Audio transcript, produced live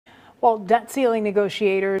Well, debt ceiling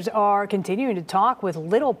negotiators are continuing to talk with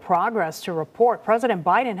little progress to report. President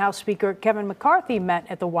Biden and House Speaker Kevin McCarthy met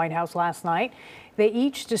at the White House last night. They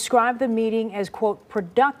each described the meeting as, quote,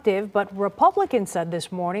 productive, but Republicans said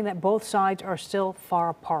this morning that both sides are still far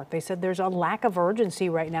apart. They said there's a lack of urgency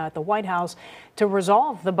right now at the White House to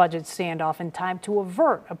resolve the budget standoff in time to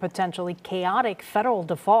avert a potentially chaotic federal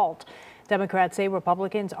default. Democrats say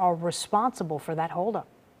Republicans are responsible for that holdup.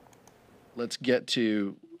 Let's get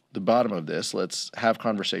to the bottom of this. Let's have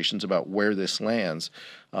conversations about where this lands.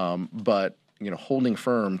 But holding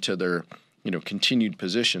firm to their continued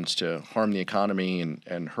positions to harm the economy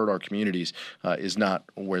and hurt our communities is not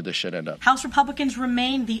where this should end up. House Republicans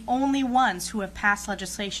remain the only ones who have passed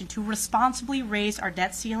legislation to responsibly raise our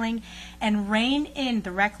debt ceiling and rein in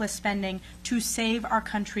the reckless spending to save our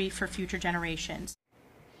country for future generations.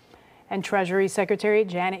 And Treasury Secretary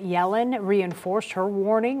Janet Yellen reinforced her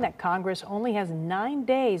warning that Congress only has 9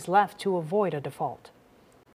 days left to avoid a default.